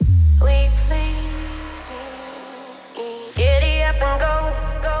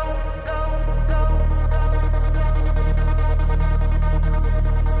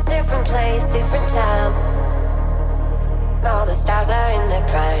different time. All the stars are in their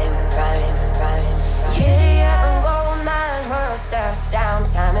prime, prime, prime. Giddy up and gold mine, world stars down.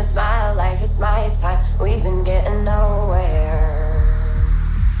 Time is my life, it's my time. We've been getting nowhere.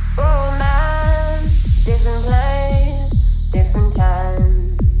 Gold mine, different place, different time.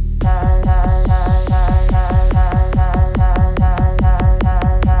 Time, time, time, time, time, time, time, time, time, time, time,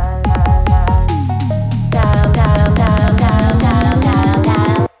 time, time, time, time, time, time, time,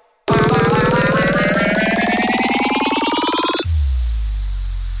 time.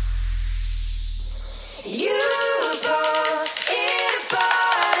 You pull it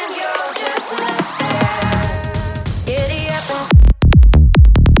apart and you're just left there. Giddy up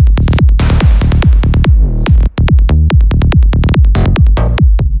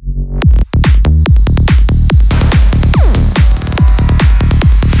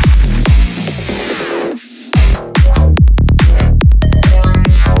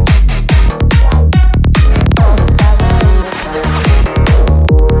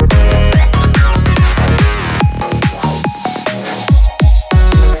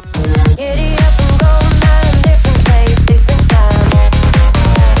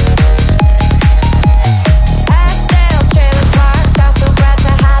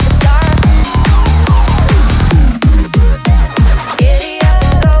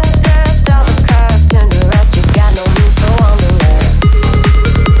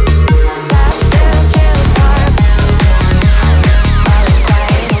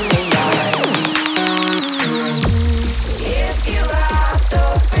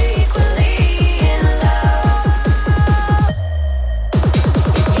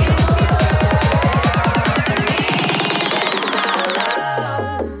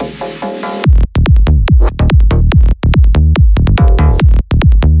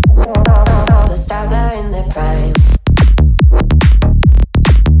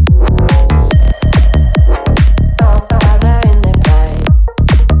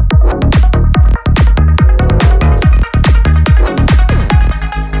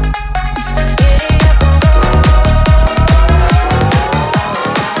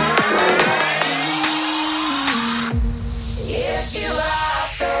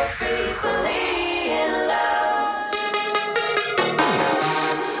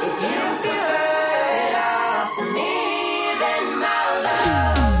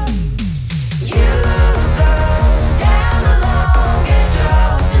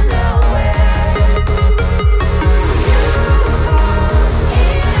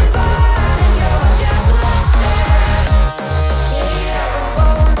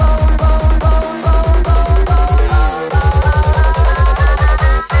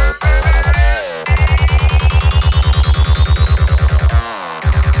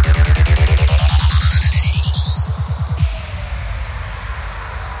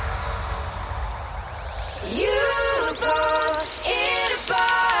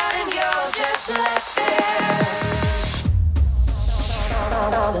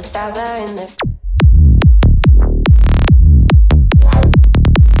and all the stars are in the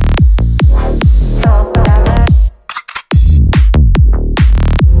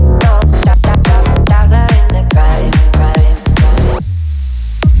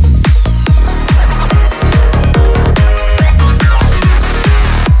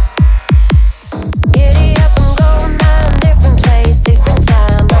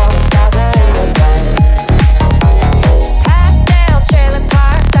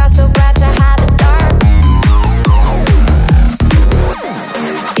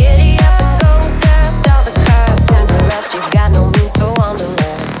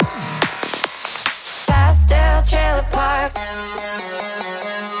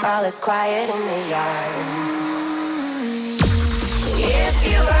all is quiet in the yard.